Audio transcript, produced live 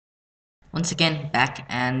Once again, back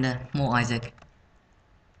and more Isaac.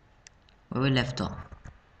 Where we left off.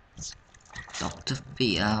 Dr.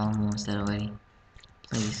 V. I almost said already.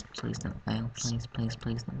 Please, please don't fail. Please, please,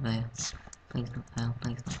 please don't fail. Please don't fail.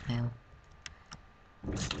 Please don't fail.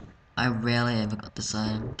 I rarely ever get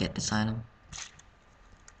this item.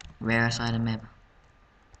 Rarest item ever.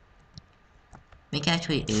 I think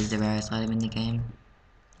actually is the rarest item in the game.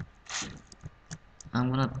 I'm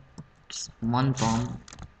gonna just one bomb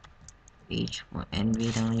each for envy.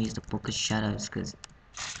 Then I'm gonna use the book of shadows because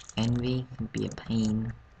envy can be a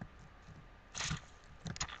pain.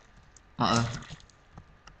 Uh oh.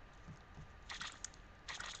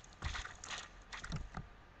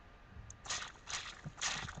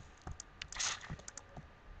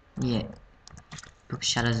 Yeah, book of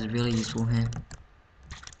shadows is really useful here,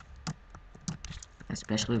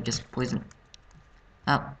 especially with just poison.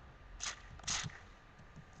 Oh,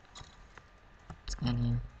 let's go in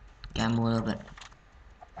here. Gamble a little bit.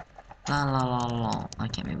 La la la la. I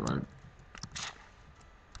can't remember what.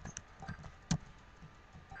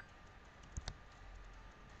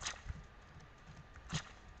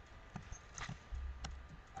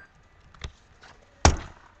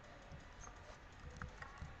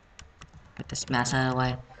 Get this mess out of the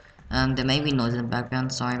way. There may be noise in the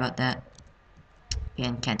background. Sorry about that.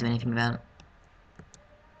 Again, can't do anything about it.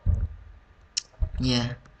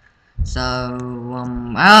 Yeah. So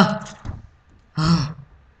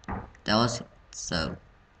that was so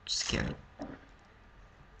scary.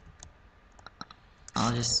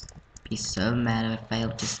 I'll just be so mad if I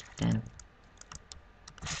failed just then.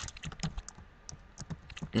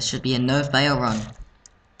 This should be a no fail run.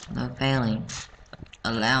 No failing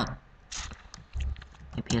allowed.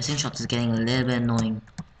 The piercing shots is getting a little bit annoying.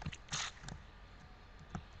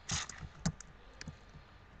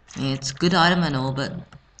 It's a good item and all, but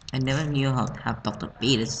I never knew how to have Dr.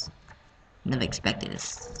 Fetus. Never expected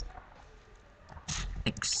this.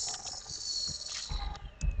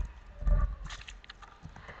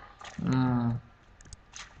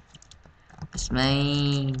 This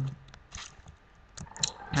may.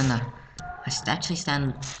 I don't know. I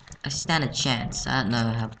stand a chance. I don't know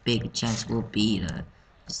how big a chance will be though.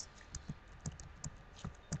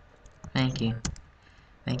 Thank you.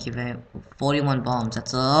 Thank you very 41 bombs.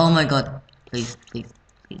 That's oh my god. Please, please,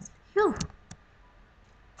 please. Phew.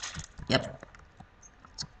 Yep.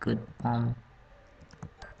 That's a good bomb.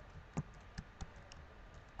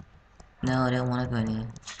 No, I don't want to go in here.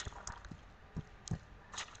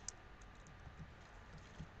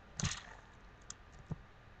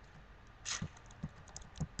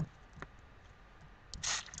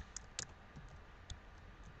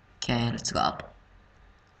 Okay, let's go up.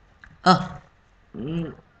 Oh.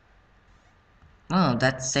 Oh,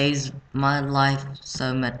 that saves my life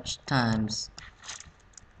so much times.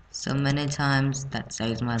 So many times that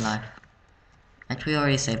saves my life. Actually,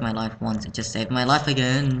 already saved my life once. It just saved my life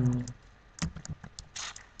again.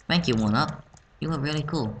 Thank you, 1-Up. You were really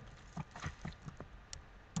cool.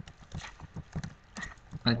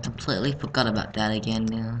 I completely forgot about that again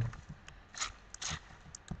now.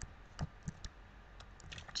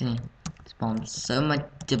 Gee, it's bombs. So much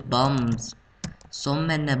bombs. So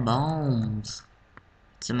many bombs.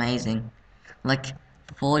 It's amazing. Like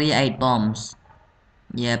 48 bombs.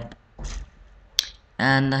 Yep.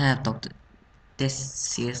 And I have Dr. This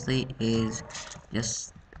seriously is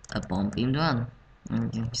just a bomb beamed run.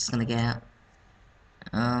 I'm just gonna get out.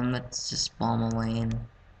 Let's just bomb our way in.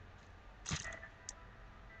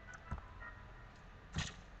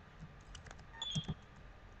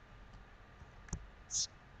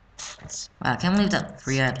 Wow, I can't believe that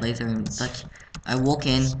 3-eyed laser room. It's like I walk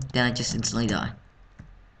in, then I just instantly die.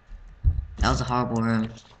 That was a horrible room.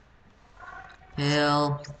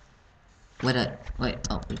 Hell. Wait,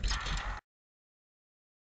 oh, oops.